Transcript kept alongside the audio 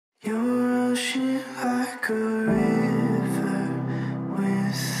rushing like a river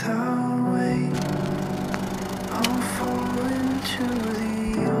without weight. I'll fall into the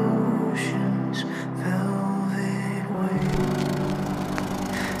ocean's velvet wave,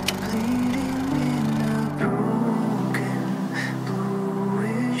 bleeding in a broken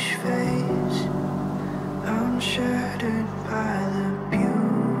bluish face. I'm shattered by the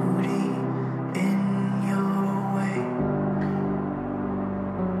beauty in your way.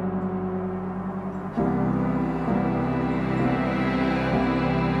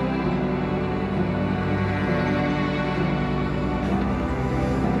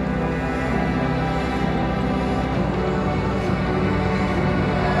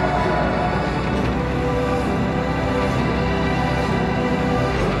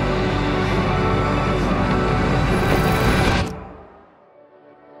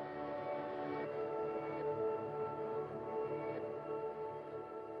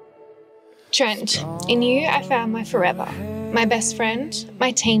 Trent, in you I found my forever, my best friend,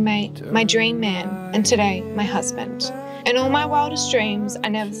 my teammate, my dream man, and today, my husband. In all my wildest dreams, I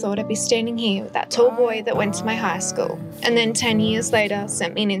never thought I'd be standing here with that tall boy that went to my high school, and then 10 years later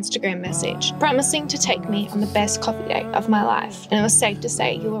sent me an Instagram message, promising to take me on the best coffee date of my life, and it was safe to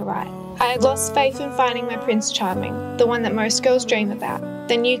say you were right. I had lost faith in finding my Prince Charming, the one that most girls dream about.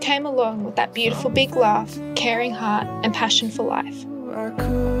 Then you came along with that beautiful big laugh, caring heart, and passion for life. I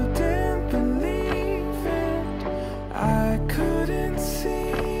couldn't believe it, I couldn't see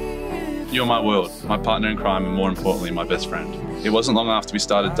it. You're my world, my partner in crime, and more importantly, my best friend. It wasn't long after we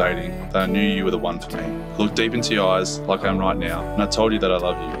started dating that I knew you were the one for me. I looked deep into your eyes, like I am right now, and I told you that I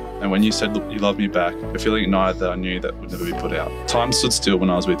love you. And when you said you loved me back, a feeling ignited that I knew that would never be put out. Time stood still when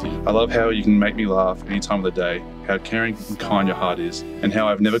I was with you. I love how you can make me laugh any time of the day, how caring and kind your heart is, and how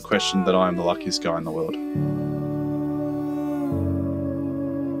I've never questioned that I am the luckiest guy in the world.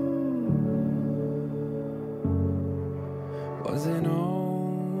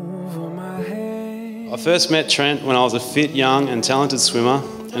 I first met Trent when I was a fit, young and talented swimmer,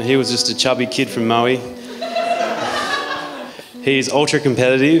 and he was just a chubby kid from Maui. He's ultra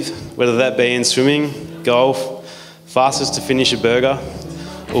competitive, whether that be in swimming, golf, fastest to finish a burger,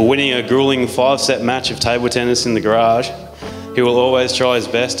 or winning a grueling 5-set match of table tennis in the garage. He will always try his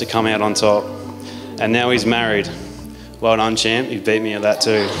best to come out on top. And now he's married. Well done, champ, you beat me at that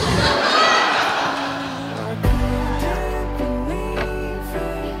too.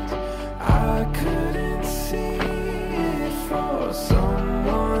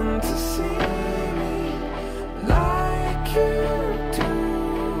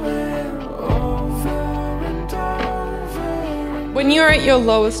 When you were at your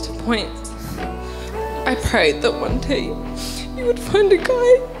lowest point, I prayed that one day you would find a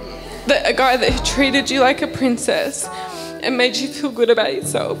guy that treated you like a princess and made you feel good about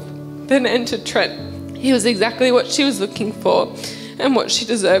yourself. Then entered Trent. He was exactly what she was looking for and what she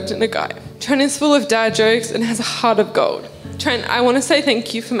deserved in a guy. Trent is full of dad jokes and has a heart of gold. Trent, I want to say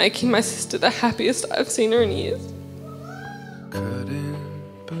thank you for making my sister the happiest I've seen her in years.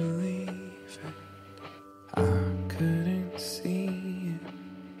 Couldn't believe it, I couldn't see it,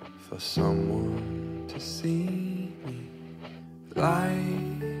 for someone to see me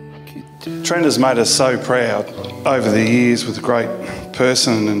like you do. Trent has made us so proud over the years with the great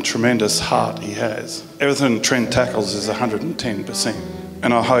person and tremendous heart he has. Everything Trent tackles is 110%.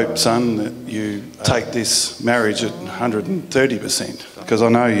 And I hope, son, that you take this marriage at 130%, because I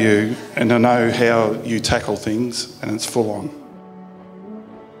know you and I know how you tackle things, and it's full on.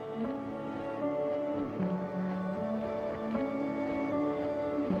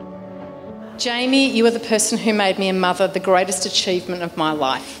 Jamie, you are the person who made me a mother, the greatest achievement of my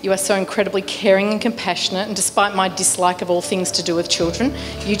life. You are so incredibly caring and compassionate, and despite my dislike of all things to do with children,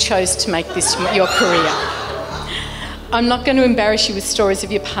 you chose to make this your career. I'm not going to embarrass you with stories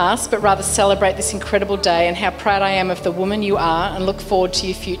of your past, but rather celebrate this incredible day and how proud I am of the woman you are, and look forward to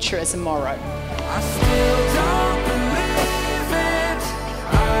your future as a Moro. I still don't believe it,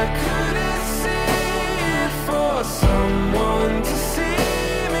 I couldn't see it, for someone to see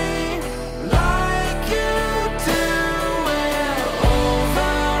me like you do it,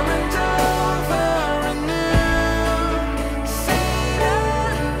 over and over, a new scene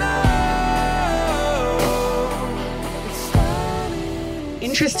and know.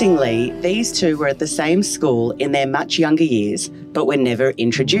 Interestingly, these two were at the same school in their much younger years, but were never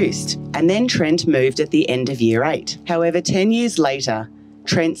introduced. And then Trent moved at the end of year 8. However, 10 years later,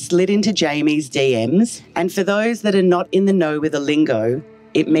 Trent slid into Jamie's DMs, and for those that are not in the know with the lingo,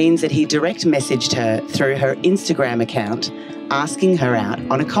 it means that he direct messaged her through her Instagram account, asking her out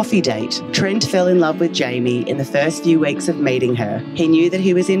on a coffee date. Trent fell in love with Jamie in the first few weeks of meeting her. He knew that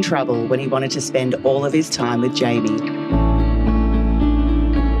he was in trouble when he wanted to spend all of his time with Jamie.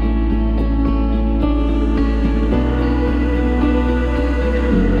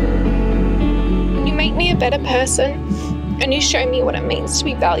 You make me a better person, and you show me what it means to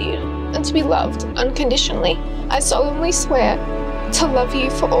be valued and to be loved unconditionally. I solemnly swear to love you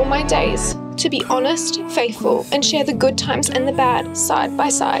for all my days, to be honest, faithful, and share the good times and the bad side by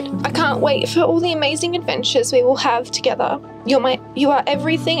side. I can't wait for all the amazing adventures we will have together. You are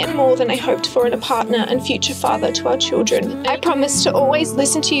everything and more than I hoped for in a partner and future father to our children. I promise to always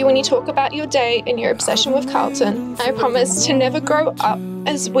listen to you when you talk about your day and your obsession with Carlton. I promise to never grow up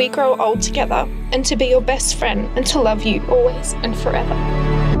as we grow old together, and to be your best friend and to love you always and forever.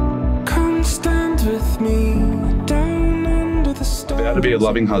 Come stand with me down under the stars. Vow to be a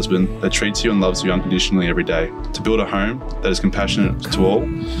loving husband that treats you and loves you unconditionally every day. To build a home that is compassionate to all,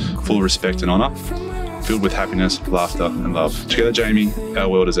 full of respect and honour, filled with happiness, laughter and love. Together, Jamie, our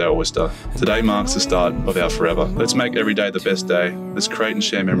world is our oyster. Today marks the start of our forever. Let's make every day the best day. Let's create and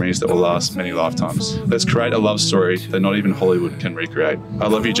share memories that will last many lifetimes. Let's create a love story that not even Hollywood can recreate. I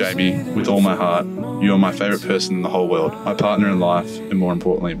love you, Jamie, with all my heart. You are my favourite person in the whole world, my partner in life, and more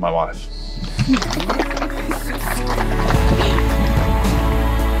importantly, my wife.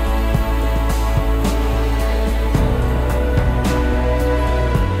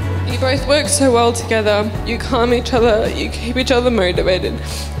 You both work so well together, you calm each other, you keep each other motivated,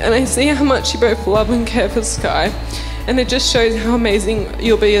 and I see how much you both love and care for Sky, and it just shows how amazing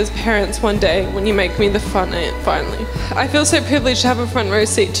you'll be as parents one day when you make me the fun aunt finally. I feel so privileged to have a front row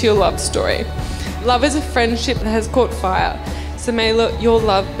seat to your love story. Love is a friendship that has caught fire, so may your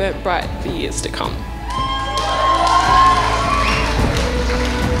love burn bright for years to come.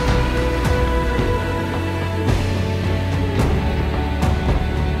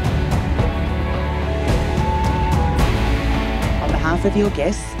 Of your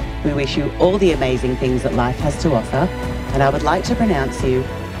guests, we wish you all the amazing things that life has to offer, and I would like to pronounce you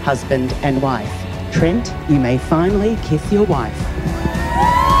husband and wife. Trent, you may finally kiss your wife.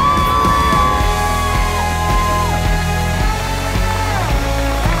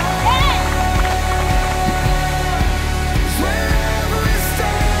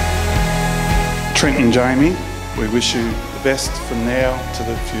 Trent and Jamie, we wish you the best from now to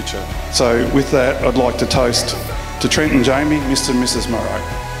the future. So with that, I'd like to toast to Trent and Jamie, Mr. and Mrs. Morrow.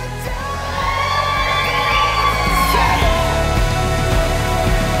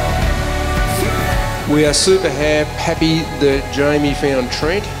 We are super happy that Jamie found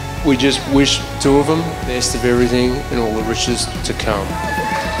Trent. We just wish two of them the best of everything and all the riches to come.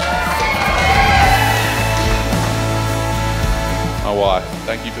 My wife,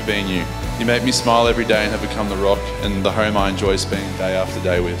 thank you for being you. You make me smile every day and have become the rock and the home I enjoy spending day after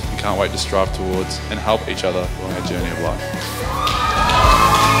day with. We can't wait to strive towards and help each other along our journey of life.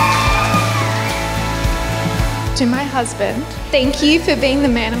 To my husband, thank you for being the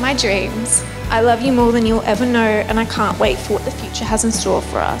man of my dreams. I love you more than you'll ever know, and I can't wait for what the future has in store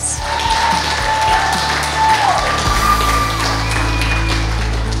for us.